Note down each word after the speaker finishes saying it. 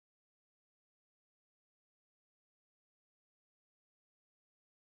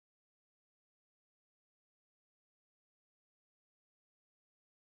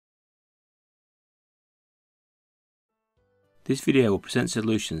This video will present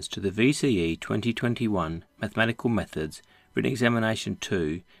solutions to the VCE 2021 Mathematical Methods Written Examination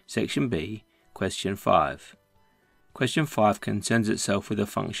 2, Section B, Question 5. Question 5 concerns itself with a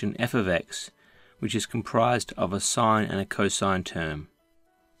function f of x, which is comprised of a sine and a cosine term.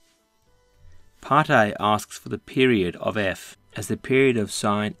 Part A asks for the period of f. As the period of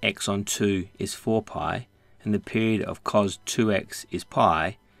sine x on 2 is 4 pi, and the period of cos 2x is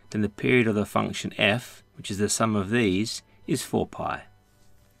pi, then the period of the function f, which is the sum of these, is 4 pi.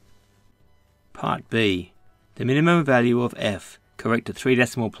 Part B. The minimum value of f, correct to 3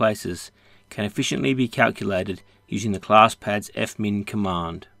 decimal places, can efficiently be calculated using the ClassPad's fmin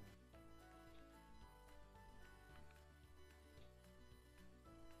command.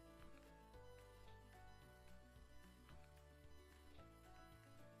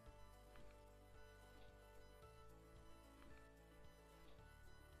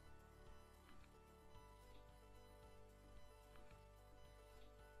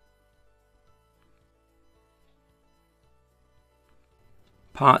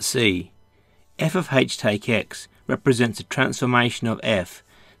 Part C. F of h take x represents a transformation of f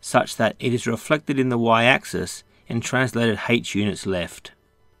such that it is reflected in the y-axis and translated h units left.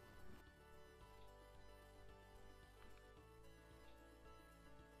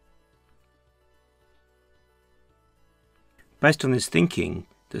 Based on this thinking,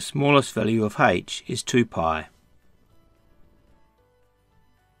 the smallest value of h is 2 pi.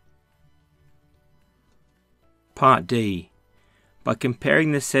 Part D. By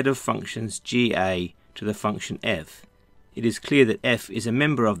comparing the set of functions GA to the function f, it is clear that f is a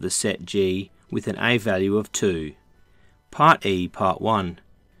member of the set G with an a value of 2. Part E, Part 1.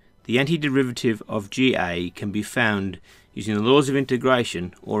 The antiderivative of GA can be found using the laws of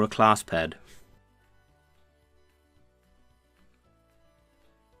integration or a ClassPad.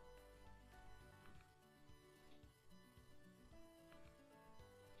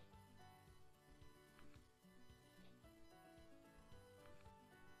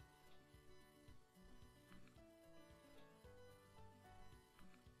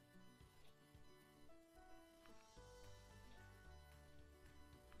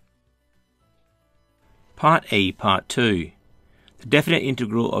 Part E, Part 2. The definite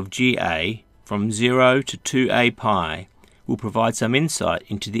integral of GA from 0 to 2a pi will provide some insight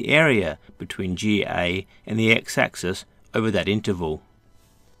into the area between GA and the x-axis over that interval.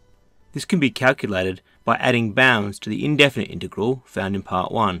 This can be calculated by adding bounds to the indefinite integral found in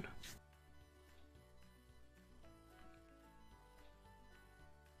Part 1.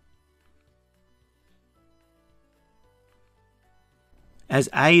 As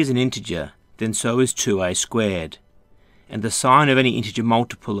a is an integer, then so is 2a squared, and the sign of any integer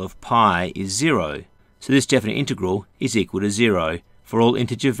multiple of pi is 0, so this definite integral is equal to 0 for all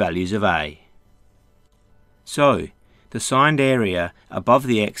integer values of a. So, the signed area above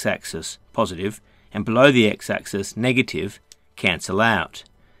the x-axis, positive, and below the x-axis, negative, cancel out,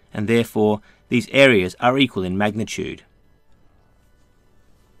 and therefore these areas are equal in magnitude.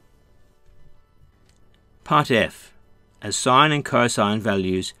 Part F. As sine and cosine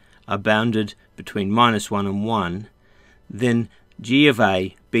values are bounded between -1 and 1, then g of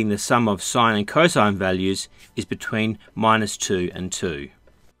a, being the sum of sine and cosine values, is between -2 and 2.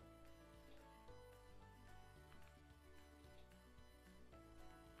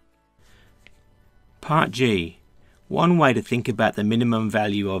 Part G. One way to think about the minimum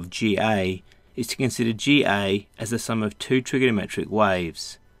value of GA is to consider GA as the sum of 2 trigonometric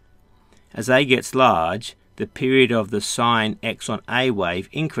waves. As A gets large, the period of the sine x on A wave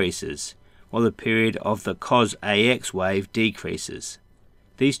increases, while the period of the cos AX wave decreases.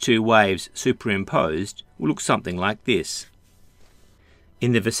 These two waves superimposed will look something like this.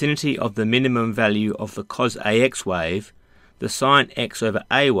 In the vicinity of the minimum value of the cos AX wave, the sine x over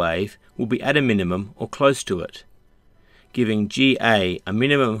A wave will be at a minimum or close to it, giving GA a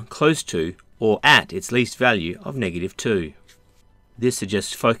minimum close to or at its least value of -2. This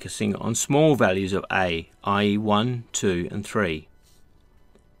suggests focusing on small values of a, i.e. 1, 2 and 3.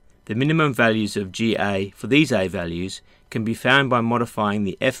 The minimum values of GA for these a values can be found by modifying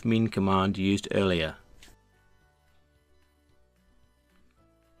the fmin command used earlier.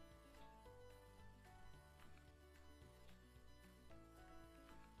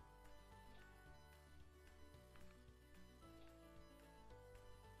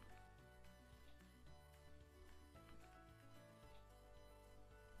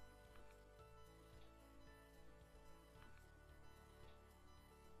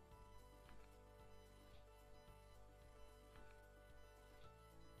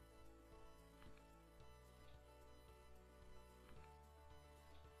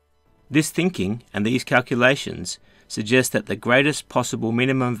 This thinking and these calculations suggest that the greatest possible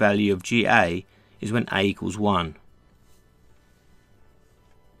minimum value of GA is when A equals 1.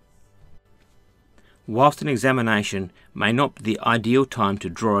 Whilst an examination may not be the ideal time to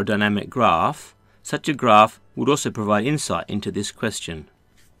draw a dynamic graph, such a graph would also provide insight into this question.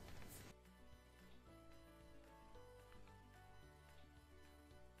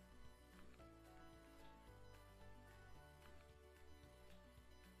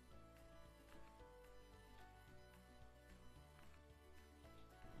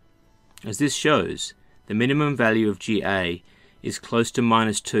 As this shows, the minimum value of GA is close to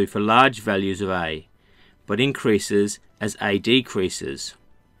 -2 for large values of A, but increases as A decreases.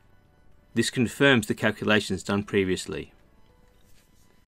 This confirms the calculations done previously.